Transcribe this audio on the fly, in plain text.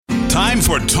Time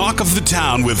for Talk of the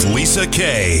Town with Lisa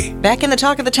Kay. Back in the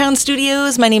Talk of the Town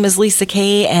studios, my name is Lisa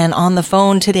Kay, and on the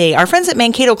phone today, our friends at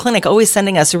Mankato Clinic always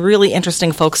sending us really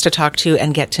interesting folks to talk to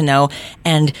and get to know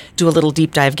and do a little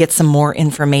deep dive, get some more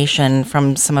information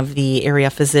from some of the area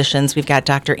physicians. We've got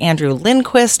Dr. Andrew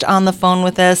Lundquist on the phone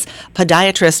with us,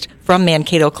 podiatrist from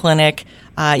Mankato Clinic.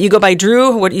 You go by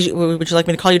Drew. Would you like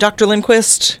me to call you Dr.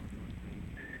 Lundquist?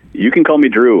 You can call me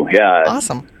Drew, yeah.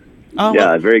 Awesome. Oh,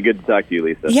 yeah, very good to talk to you,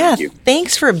 Lisa. Yeah, Thank you.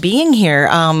 Thanks for being here.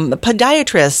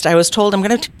 Podiatrist, I was told I'm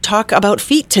going to talk about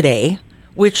feet today,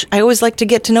 which I always like to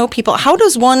get to know people. How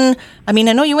does one, I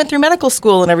know you went through medical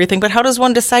school and everything, but how does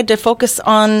one decide to focus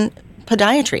on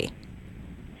podiatry?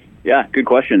 Yeah, good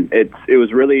question. It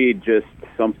was really just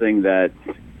something that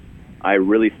I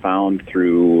really found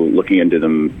through looking into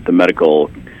the medical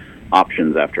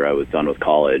options after I was done with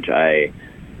college. I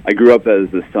grew up as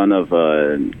the son of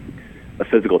a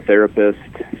physical therapist,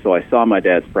 so I saw my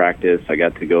dad's practice. I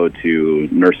got to go to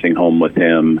nursing home with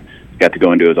him, got to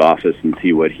go into his office and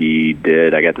see what he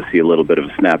did. I got to see a little bit of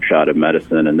a snapshot of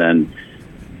medicine, and then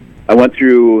I went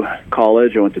through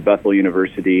college. I went to Bethel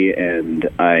University, and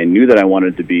I knew that I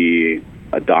wanted to be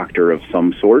a doctor of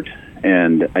some sort,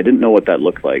 and I didn't know what that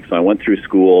looked like. So I went through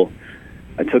school.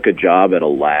 I took a job at a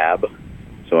lab,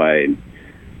 so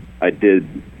I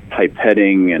did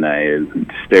pipetting, and I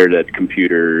stared at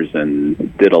computers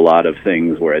and did a lot of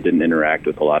things where I didn't interact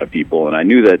with a lot of people, and I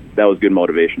knew that was good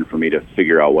motivation for me to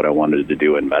figure out what I wanted to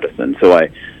do in medicine. So I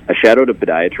shadowed a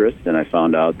podiatrist, and I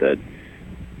found out that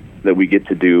we get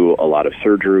to do a lot of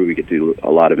surgery, we get to do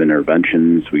a lot of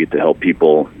interventions, we get to help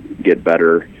people get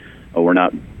better. We're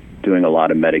not doing a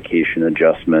lot of medication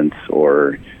adjustments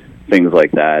or things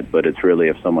like that, but it's really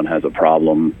if someone has a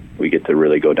problem, we get to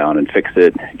really go down and fix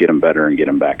it, get them better, and get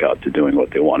them back out to doing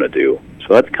what they want to do.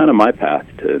 So that's kind of my path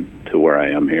to where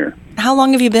I am here. How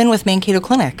long have you been with Mankato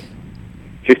Clinic?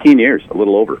 15 years, a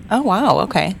little over. Oh, wow.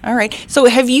 Okay. All right. So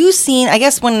have you seen, I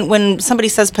guess when somebody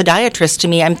says podiatrist to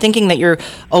me, I'm thinking that you're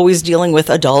always dealing with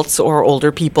adults or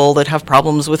older people that have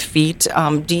problems with feet.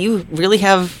 Do you really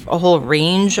have a whole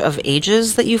range of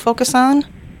ages that you focus on?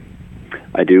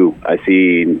 I do. I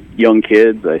see young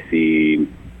kids, I see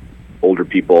older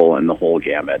people, and the whole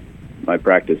gamut. My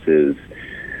practice is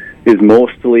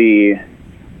mostly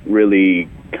really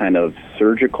kind of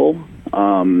surgical.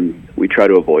 We try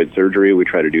to avoid surgery. We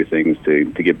try to do things to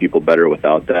get people better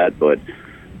without that, but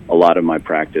a lot of my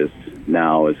practice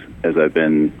now, as I've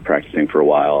been practicing for a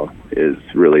while, is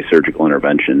really surgical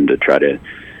intervention to try to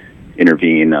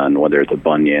intervene on whether it's a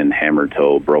bunion, hammer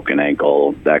toe, broken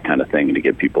ankle, that kind of thing to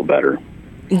get people better.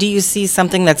 Do you see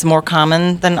something that's more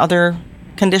common than other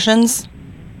conditions?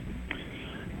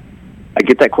 I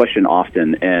get that question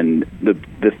often, and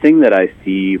the thing that I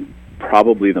see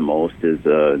probably the most is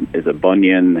a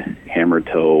bunion, hammer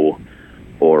toe,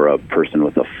 or a person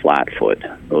with a flat foot.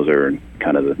 Those are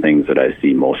kind of the things that I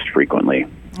see most frequently.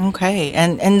 Okay,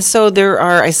 and so there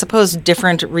are, I suppose,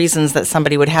 different reasons that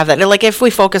somebody would have that. Like if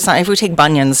we take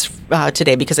bunions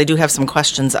today, because I do have some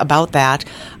questions about that.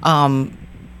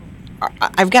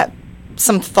 I've got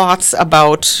some thoughts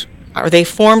about, are they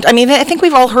formed? I think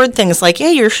we've all heard things like, yeah,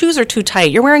 your shoes are too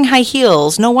tight, you're wearing high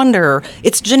heels, no wonder,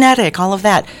 it's genetic, all of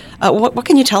that. What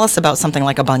can you tell us about something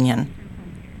like a bunion?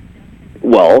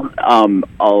 Well,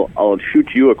 I'll shoot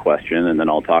you a question, and then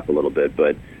I'll talk a little bit,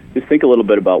 but just think a little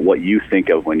bit about what you think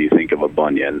of when you think of a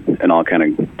bunion, and I'll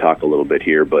kind of talk a little bit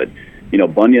here. But,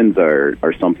 bunions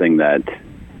are something that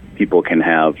people can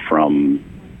have from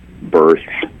birth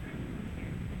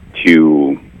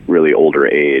to really older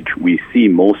age. We see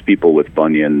most people with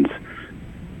bunions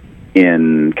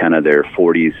in kind of their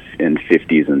 40s and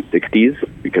 50s and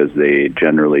 60s because they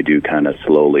generally do kind of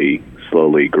slowly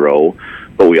grow.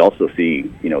 But we also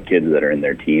see, kids that are in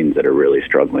their teens that are really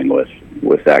struggling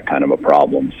with that kind of a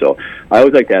problem. So I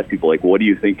always like to ask people, what do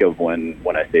you think of when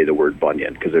I say the word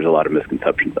bunion? Because there's a lot of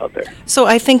misconceptions out there. So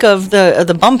I think of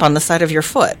the bump on the side of your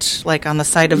foot, like on the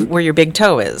side of where your big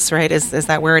toe is, right? Is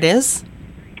that where it is?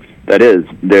 That is.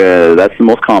 That's the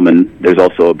most common. There's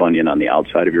also a bunion on the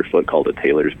outside of your foot called a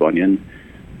Taylor's bunion.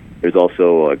 There's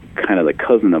also a kind of the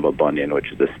cousin of a bunion,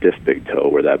 which is a stiff big toe,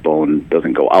 where that bone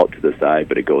doesn't go out to the side,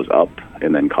 but it goes up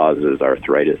and then causes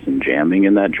arthritis and jamming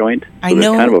in that joint. So there's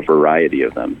kind of a variety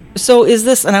of them. So is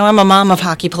this, and I'm a mom of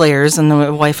hockey players and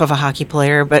the wife of a hockey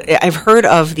player, but I've heard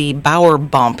of the Bauer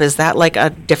bump. Is that like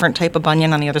a different type of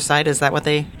bunion on the other side? Is that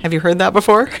have you heard that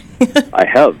before? I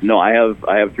have. No, I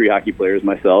have 3 hockey players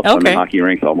myself. Okay. I'm in hockey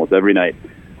rinks almost every night.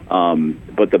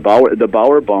 But the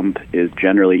Bauer bump is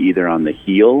generally either on the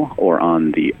heel or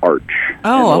on the arch.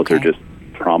 Oh, and those are just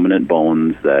prominent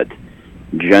bones that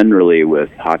generally with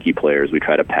hockey players, we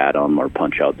try to pat them or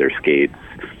punch out their skates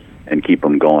and keep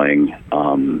them going.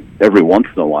 Every once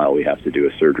in a while, we have to do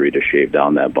a surgery to shave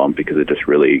down that bump because it just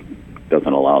really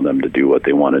doesn't allow them to do what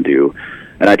they want to do.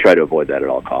 And I try to avoid that at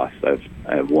all costs.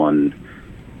 I have one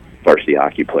varsity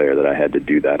hockey player that I had to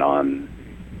do that on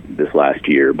this last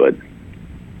year, but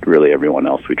really everyone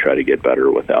else we try to get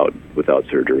better without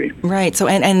surgery. Right. So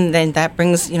and then that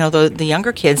brings, the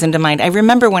younger kids into mind. I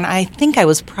remember when I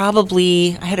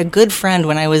had a good friend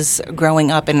when I was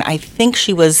growing up, and I think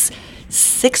she was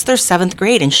 6th or 7th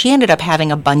grade, and she ended up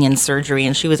having a bunion surgery.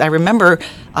 And I remember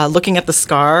looking at the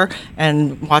scar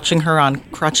and watching her on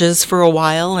crutches for a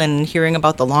while and hearing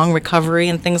about the long recovery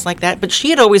and things like that. But she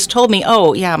had always told me,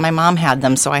 oh, yeah, my mom had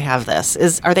them, so I have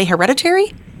this. Are they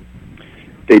hereditary?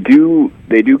 They do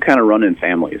kind of run in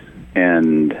families.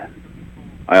 And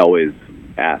I always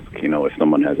ask, if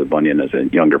someone has a bunion as a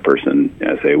younger person,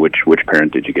 I say, which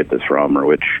parent did you get this from, or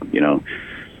which,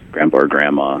 grandpa or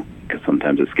grandma, because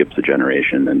sometimes it skips a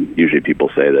generation, and usually people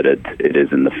say that it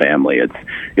is in the family.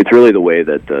 It's really the way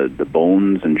that the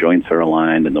bones and joints are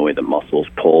aligned and the way the muscles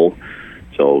pull.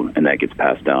 So, and that gets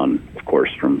passed down, of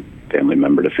course, from family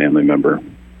member to family member.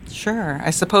 Sure.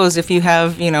 I suppose if you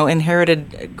have,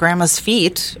 inherited grandma's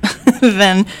feet,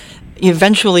 then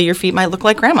eventually your feet might look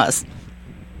like grandma's.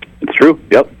 It's true.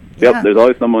 Yep. Yeah. There's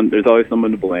always someone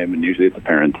to blame, and usually it's a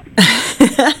parent.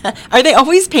 Are they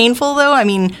always painful, though? I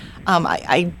mean,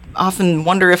 I often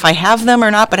wonder if I have them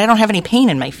or not, but I don't have any pain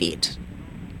in my feet.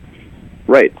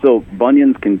 Right. So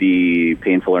bunions can be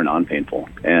painful or non-painful.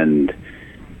 And,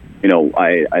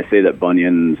 I say that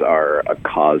bunions are a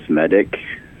cosmetic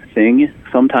thing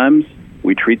sometimes.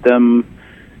 We treat them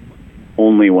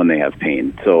only when they have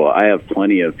pain. So I have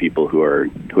plenty of people who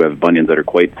have bunions that are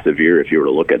quite severe if you were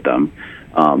to look at them,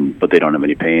 but they don't have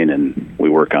any pain, and we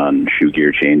work on shoe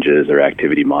gear changes or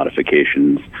activity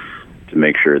modifications to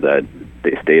make sure that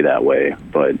they stay that way.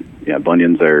 But yeah,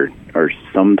 bunions are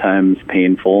sometimes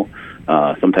painful,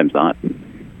 sometimes not.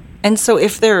 And so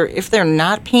if they're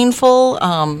not painful,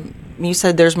 you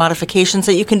said there's modifications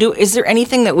that you can do. Is there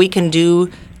anything that we can do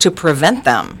to prevent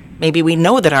them? Maybe we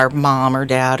know that our mom or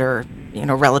dad or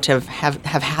relative have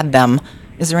had them.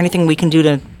 Is there anything we can do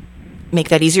to make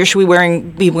that easier? Should we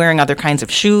be wearing other kinds of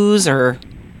shoes or?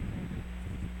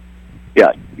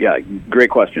 Yeah, great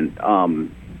question.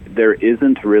 There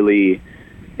isn't really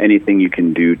anything you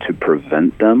can do to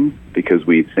prevent them, because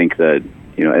we think that,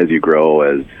 as you grow,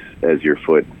 as your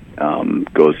foot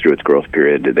goes through its growth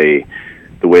period,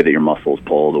 the way that your muscles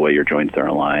pull, the way your joints are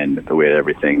aligned, the way that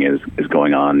everything is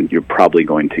going on, you're probably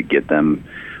going to get them.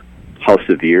 How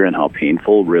severe and how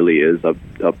painful really is up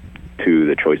to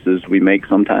the choices we make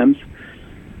sometimes.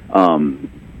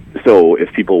 So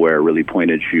if people wear really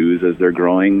pointed shoes as they're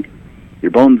growing,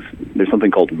 your bones, there's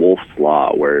something called Wolff's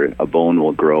Law, where a bone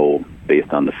will grow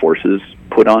based on the forces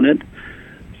put on it.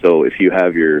 So if you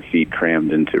have your feet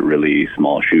crammed into really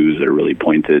small shoes that are really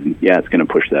pointed, it's going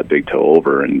to push that big toe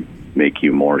over and make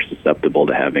you more susceptible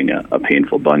to having a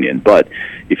painful bunion. But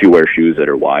if you wear shoes that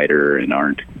are wider and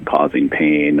aren't causing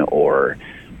pain or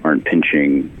aren't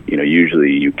pinching,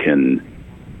 usually you can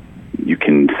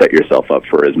set yourself up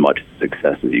for as much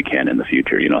success as you can in the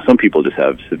future. Some people just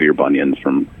have severe bunions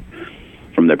from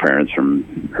their parents,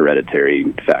 from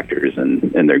hereditary factors,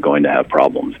 and they're going to have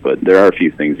problems. But there are a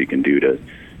few things you can do to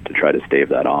try to stave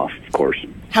that off, of course.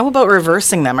 How about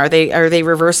reversing them? Are they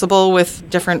reversible with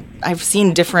different? I've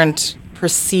seen different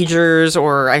procedures,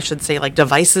 or I should say, like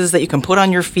devices that you can put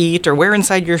on your feet or wear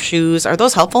inside your shoes. Are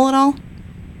those helpful at all?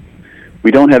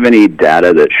 We don't have any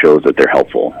data that shows that they're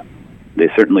helpful. They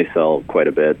certainly sell quite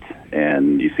a bit,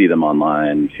 and you see them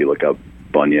online. If you look up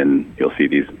bunion, you'll see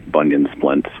these bunion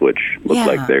splints, which look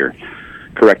like they're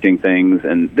correcting things,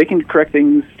 and they can correct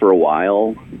things for a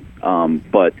while,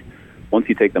 but once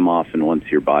you take them off and once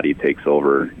your body takes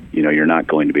over, you're not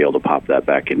going to be able to pop that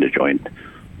back into joint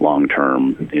long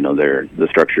term. The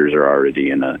structures are already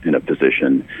in a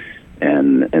position,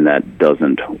 and that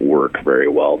doesn't work very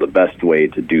well. The best way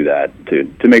to do that,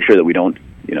 to make sure that we don't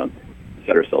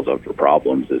set ourselves up for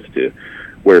problems, is to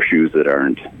wear shoes that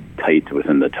aren't tight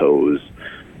within the toes.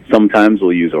 Sometimes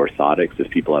we'll use orthotics if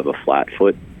people have a flat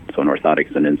foot. So an orthotic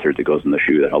is an insert that goes in the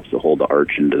shoe that helps to hold the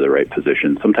arch into the right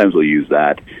position. Sometimes we'll use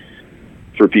that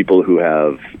for people who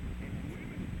have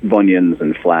bunions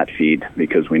and flat feet,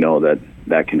 because we know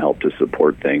that can help to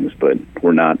support things, but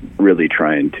we're not really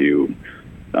trying to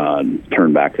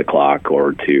turn back the clock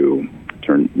or to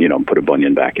put a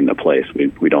bunion back into place.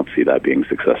 We don't see that being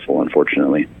successful,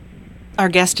 unfortunately. our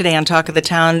guest today on Talk of the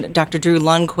Town, Dr. Drew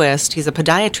Lundquist. He's a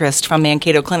podiatrist from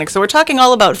Mankato Clinic. So we're talking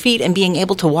all about feet and being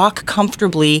able to walk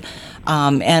comfortably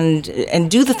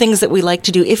and do the things that we like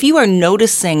to do. If you are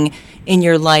noticing in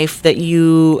your life that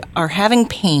you are having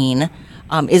pain,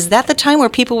 is that the time where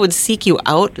people would seek you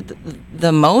out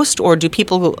the most, or do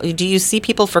you see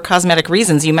people for cosmetic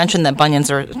reasons? You mentioned that bunions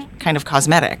are kind of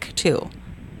cosmetic too.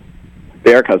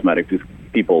 They are cosmetic.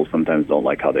 People sometimes don't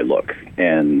like how they look.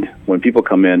 And when people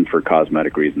come in for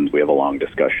cosmetic reasons, we have a long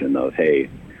discussion of, hey,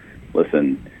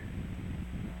 listen,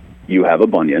 you have a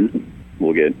bunion.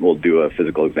 We'll do a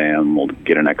physical exam, we'll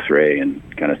get an x-ray and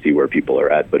kind of see where people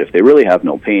are at. But if they really have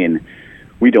no pain,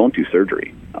 we don't do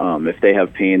surgery. If they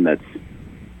have pain that's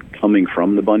coming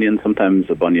from the bunion, sometimes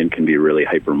the bunion can be really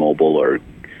hypermobile or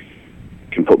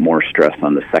can put more stress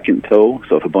on the second toe.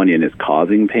 So if a bunion is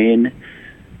causing pain,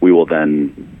 we will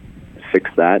then fix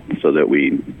that so that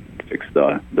we fix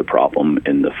the problem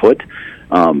in the foot.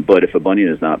 But if a bunion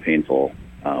is not painful,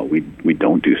 we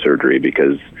don't do surgery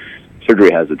because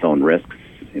surgery has its own risks.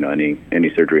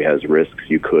 Any surgery has risks.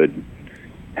 You could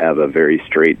have a very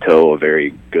straight toe, a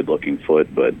very good-looking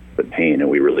foot, but pain, and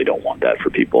we really don't want that for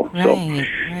people.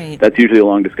 Right. That's usually a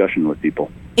long discussion with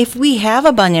people. If we have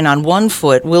a bunion on one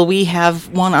foot, will we have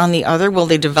one on the other? Will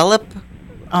they develop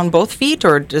on both feet,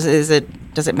 or does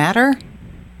it matter?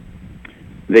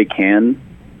 They can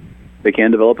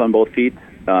develop on both feet.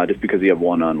 Just because you have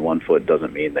one on one foot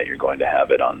doesn't mean that you're going to have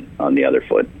it on the other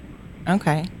foot.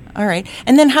 Okay. All right.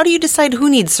 And then how do you decide who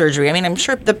needs surgery? I mean, I'm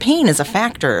sure the pain is a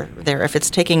factor there if it's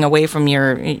taking away from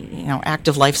your,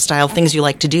 active lifestyle, things you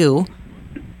like to do.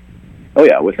 Oh,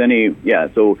 yeah.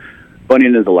 So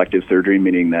bunion is elective surgery,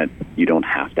 meaning that you don't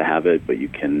have to have it, but you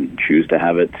can choose to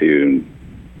have it to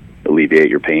alleviate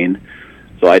your pain.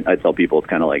 So I tell people it's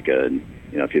kind of like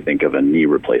if you think of a knee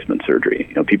replacement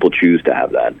surgery, people choose to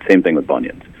have that. Same thing with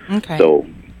bunions. Okay. So,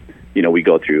 we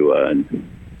go through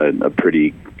a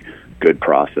pretty good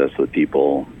process with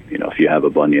people. If you have a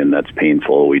bunion that's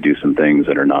painful, we do some things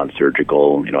that are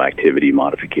non-surgical, activity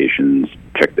modifications,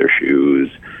 check their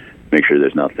shoes, make sure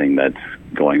there's nothing that's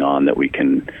going on that we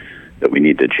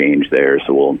need to change there.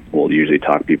 So we'll usually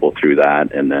talk people through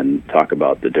that and then talk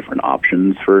about the different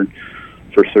options for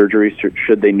surgery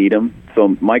should they need them. So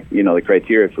the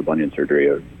criteria for bunion surgery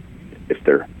are if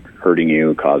they're hurting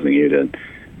you, causing you to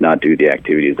not do the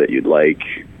activities that you'd like,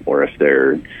 or if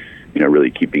they're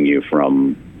really keeping you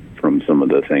from some of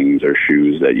the things or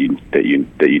shoes that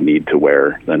you need to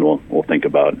wear, then we'll think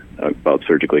about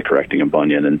surgically correcting a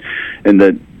bunion. And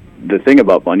the thing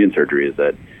about bunion surgery is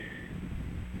that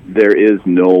there is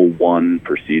no one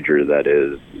procedure that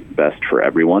is best for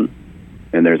everyone,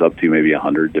 and there's up to maybe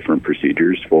 100 different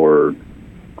procedures for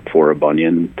a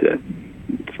bunion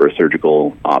for a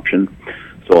surgical option.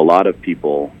 So a lot of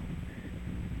people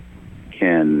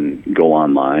can go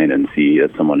online and see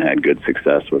if someone had good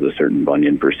success with a certain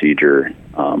bunion procedure,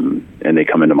 and they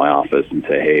come into my office and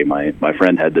say, hey, my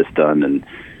friend had this done and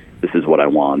this is what I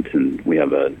want, and we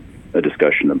have a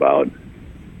discussion about,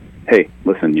 hey,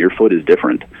 listen, your foot is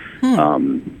different.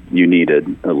 You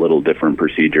needed a little different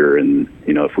procedure, and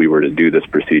if we were to do this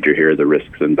procedure here, the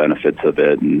risks and benefits of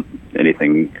it and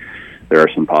anything, there are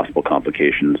some possible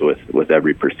complications with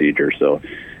every procedure. So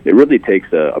it really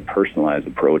takes a personalized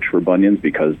approach for bunions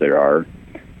because there are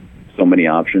so many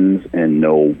options and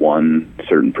no one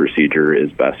certain procedure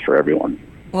is best for everyone.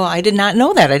 Well, I did not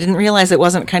know that. I didn't realize it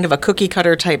wasn't kind of a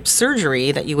cookie-cutter type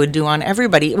surgery that you would do on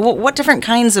everybody. What different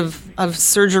kinds of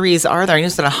surgeries are there? You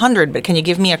said 100, but can you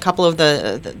give me a couple of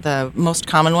the most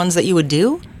common ones that you would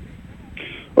do?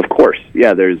 Of course.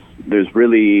 Yeah, there's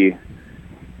really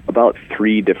about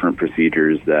 3 different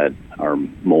procedures that are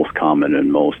most common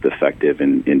and most effective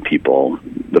in people.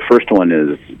 The first one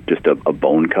is just a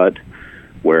bone cut,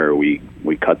 where we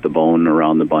cut the bone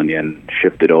around the bunion,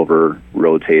 shift it over,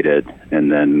 rotate it,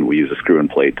 and then we use a screw and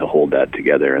plate to hold that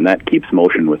together. And that keeps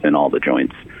motion within all the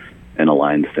joints and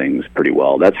aligns things pretty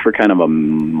well. That's for kind of a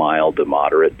mild to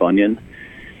moderate bunion.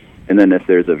 And then if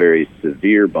there's a very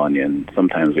severe bunion,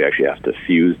 sometimes we actually have to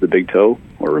fuse the big toe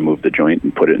or remove the joint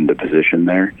and put it into position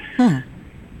there.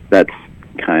 That's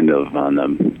kind of on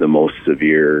the most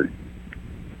severe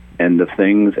end of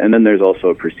things. And then there's also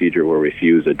a procedure where we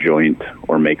fuse a joint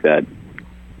or make that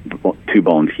 2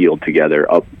 bones healed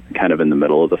together up kind of in the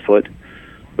middle of the foot,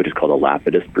 which is called a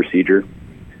lapidus procedure.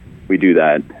 We do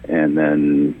that, and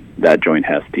then that joint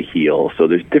has to heal. So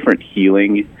there's different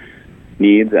healing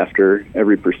needs after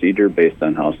every procedure based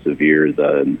on how severe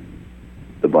the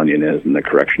bunion is and the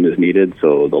correction is needed.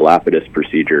 So the lapidus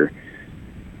procedure,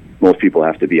 most people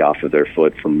have to be off of their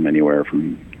foot from anywhere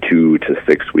from 2 to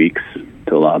 6 weeks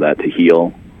to allow that to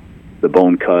heal. the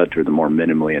bone cut or the more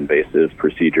minimally invasive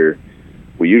procedure,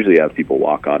 we usually have people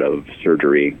walk out of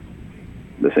surgery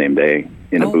the same day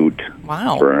in a boot.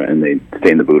 Wow. And they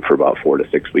stay in the boot for about 4 to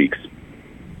 6 weeks.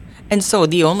 And so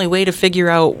the only way to figure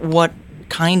out what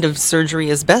kind of surgery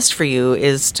is best for you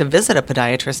is to visit a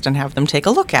podiatrist and have them take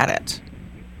a look at it.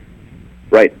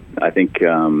 Right. I think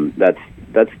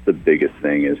that's the biggest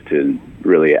thing, is to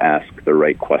really ask the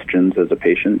right questions as a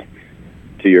patient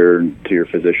to your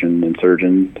physician and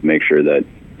surgeon to make sure that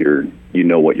you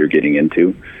know what you're getting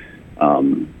into.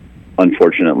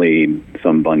 Unfortunately,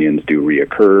 some bunions do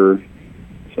reoccur.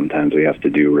 Sometimes we have to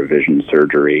do revision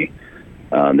surgery.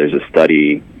 There's a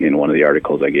study in one of the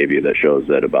articles I gave you that shows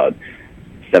that about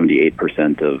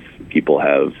 78% of people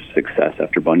have success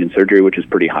after bunion surgery, which is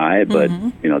pretty high, but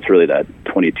it's really that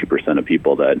 22% of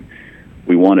people that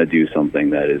we want to do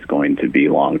something that is going to be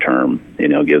long-term,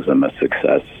 gives them a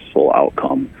successful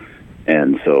outcome.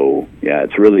 And so,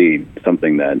 it's really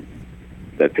something that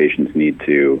patients need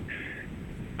to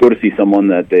go to see someone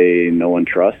that they know and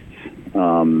trust,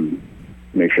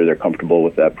 make sure they're comfortable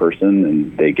with that person,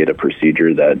 and they get a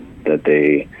procedure that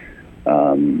they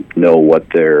know what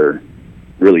they're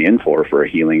really in for a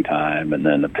healing time, and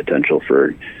then the potential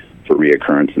for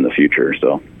reoccurrence in the future.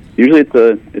 So usually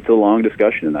it's a long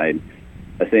discussion. I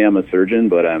say I'm a surgeon,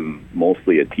 but I'm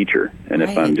mostly a teacher, and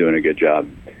if I'm doing a good job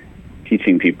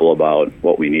teaching people about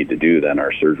what we need to do, then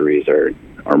our surgeries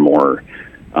are more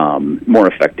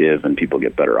effective and people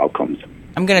get better outcomes.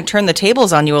 I'm going to turn the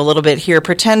tables on you a little bit here.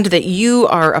 Pretend that you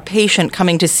are a patient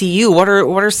coming to see you. What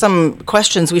are some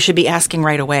questions we should be asking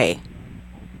right away?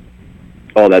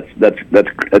 Oh, that's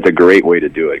a great way to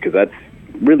do it, because that's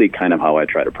really kind of how I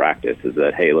try to practice. Is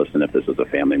that, hey, listen, if this was a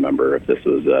family member, if this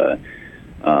was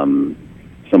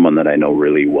someone that I know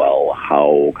really well,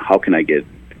 how can I get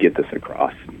this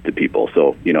across to people?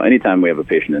 So anytime we have a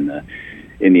patient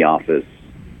in the office,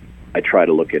 I try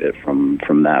to look at it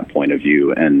from that point of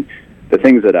view. And the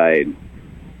things that I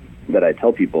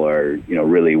tell people are,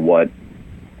 really what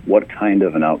kind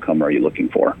of an outcome are you looking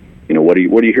for? What are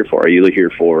you here for? Are you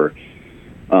here for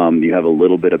you have a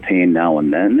little bit of pain now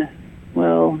and then?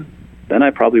 Well, then I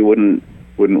probably wouldn't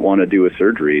want to do a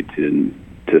surgery to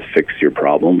fix your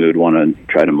problem. We would want to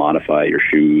try to modify your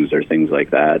shoes or things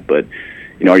like that. But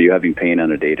are you having pain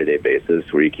on a day-to-day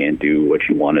basis where you can't do what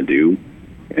you want to do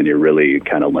and you're really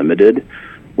kind of limited?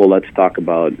 Well, let's talk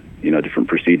about different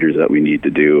procedures that we need to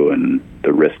do and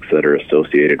the risks that are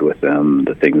associated with them,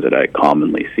 the things that I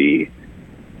commonly see.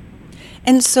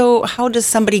 And so how does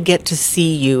somebody get to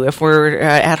see you? If we're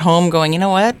at home going,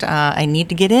 I need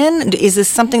to get in, is this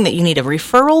something that you need a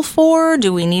referral for?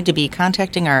 Do we need to be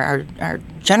contacting our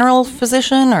general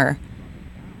physician? Or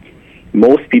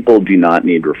most people do not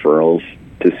need referrals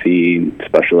to see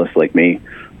specialists like me.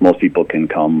 Most people can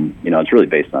come, it's really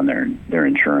based on their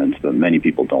insurance, but many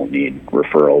people don't need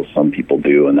referrals. Some people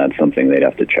do, and that's something they'd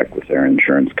have to check with their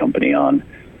insurance company on.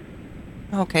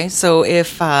 Okay, so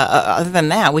if, other than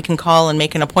that, we can call and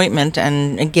make an appointment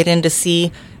and get in to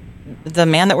see the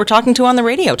man that we're talking to on the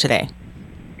radio today.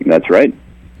 That's right.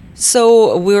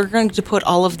 So we're going to put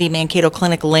all of the Mankato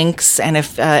Clinic links, and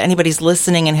if anybody's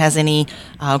listening and has any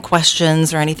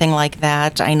questions or anything like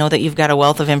that, I know that you've got a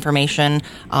wealth of information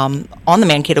on the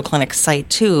Mankato Clinic site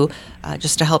too,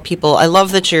 just to help people. I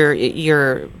love that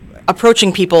you're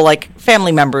approaching people like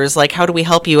family members, like how do we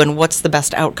help you and what's the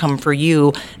best outcome for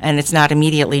you, and it's not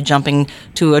immediately jumping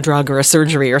to a drug or a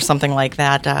surgery or something like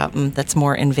that that's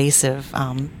more invasive.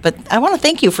 But I want to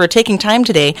thank you for taking time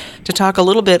today to talk a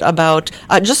little bit about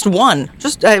we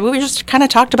just kind of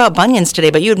talked about bunions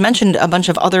today, but you had mentioned a bunch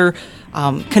of other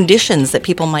conditions that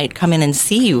people might come in and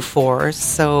see you for,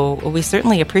 so we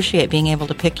certainly appreciate being able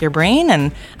to pick your brain,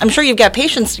 and I'm sure you've got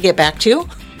patients to get back to.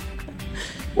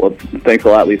 Well, thanks a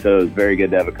lot, Lisa. It was very good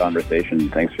to have a conversation.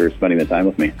 Thanks for spending the time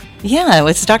with me. Yeah,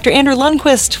 it's Dr. Andrew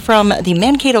Lundquist from the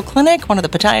Mankato Clinic, one of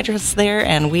the podiatrists there,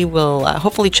 and we will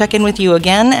hopefully check in with you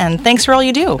again, and thanks for all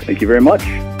you do. Thank you very much.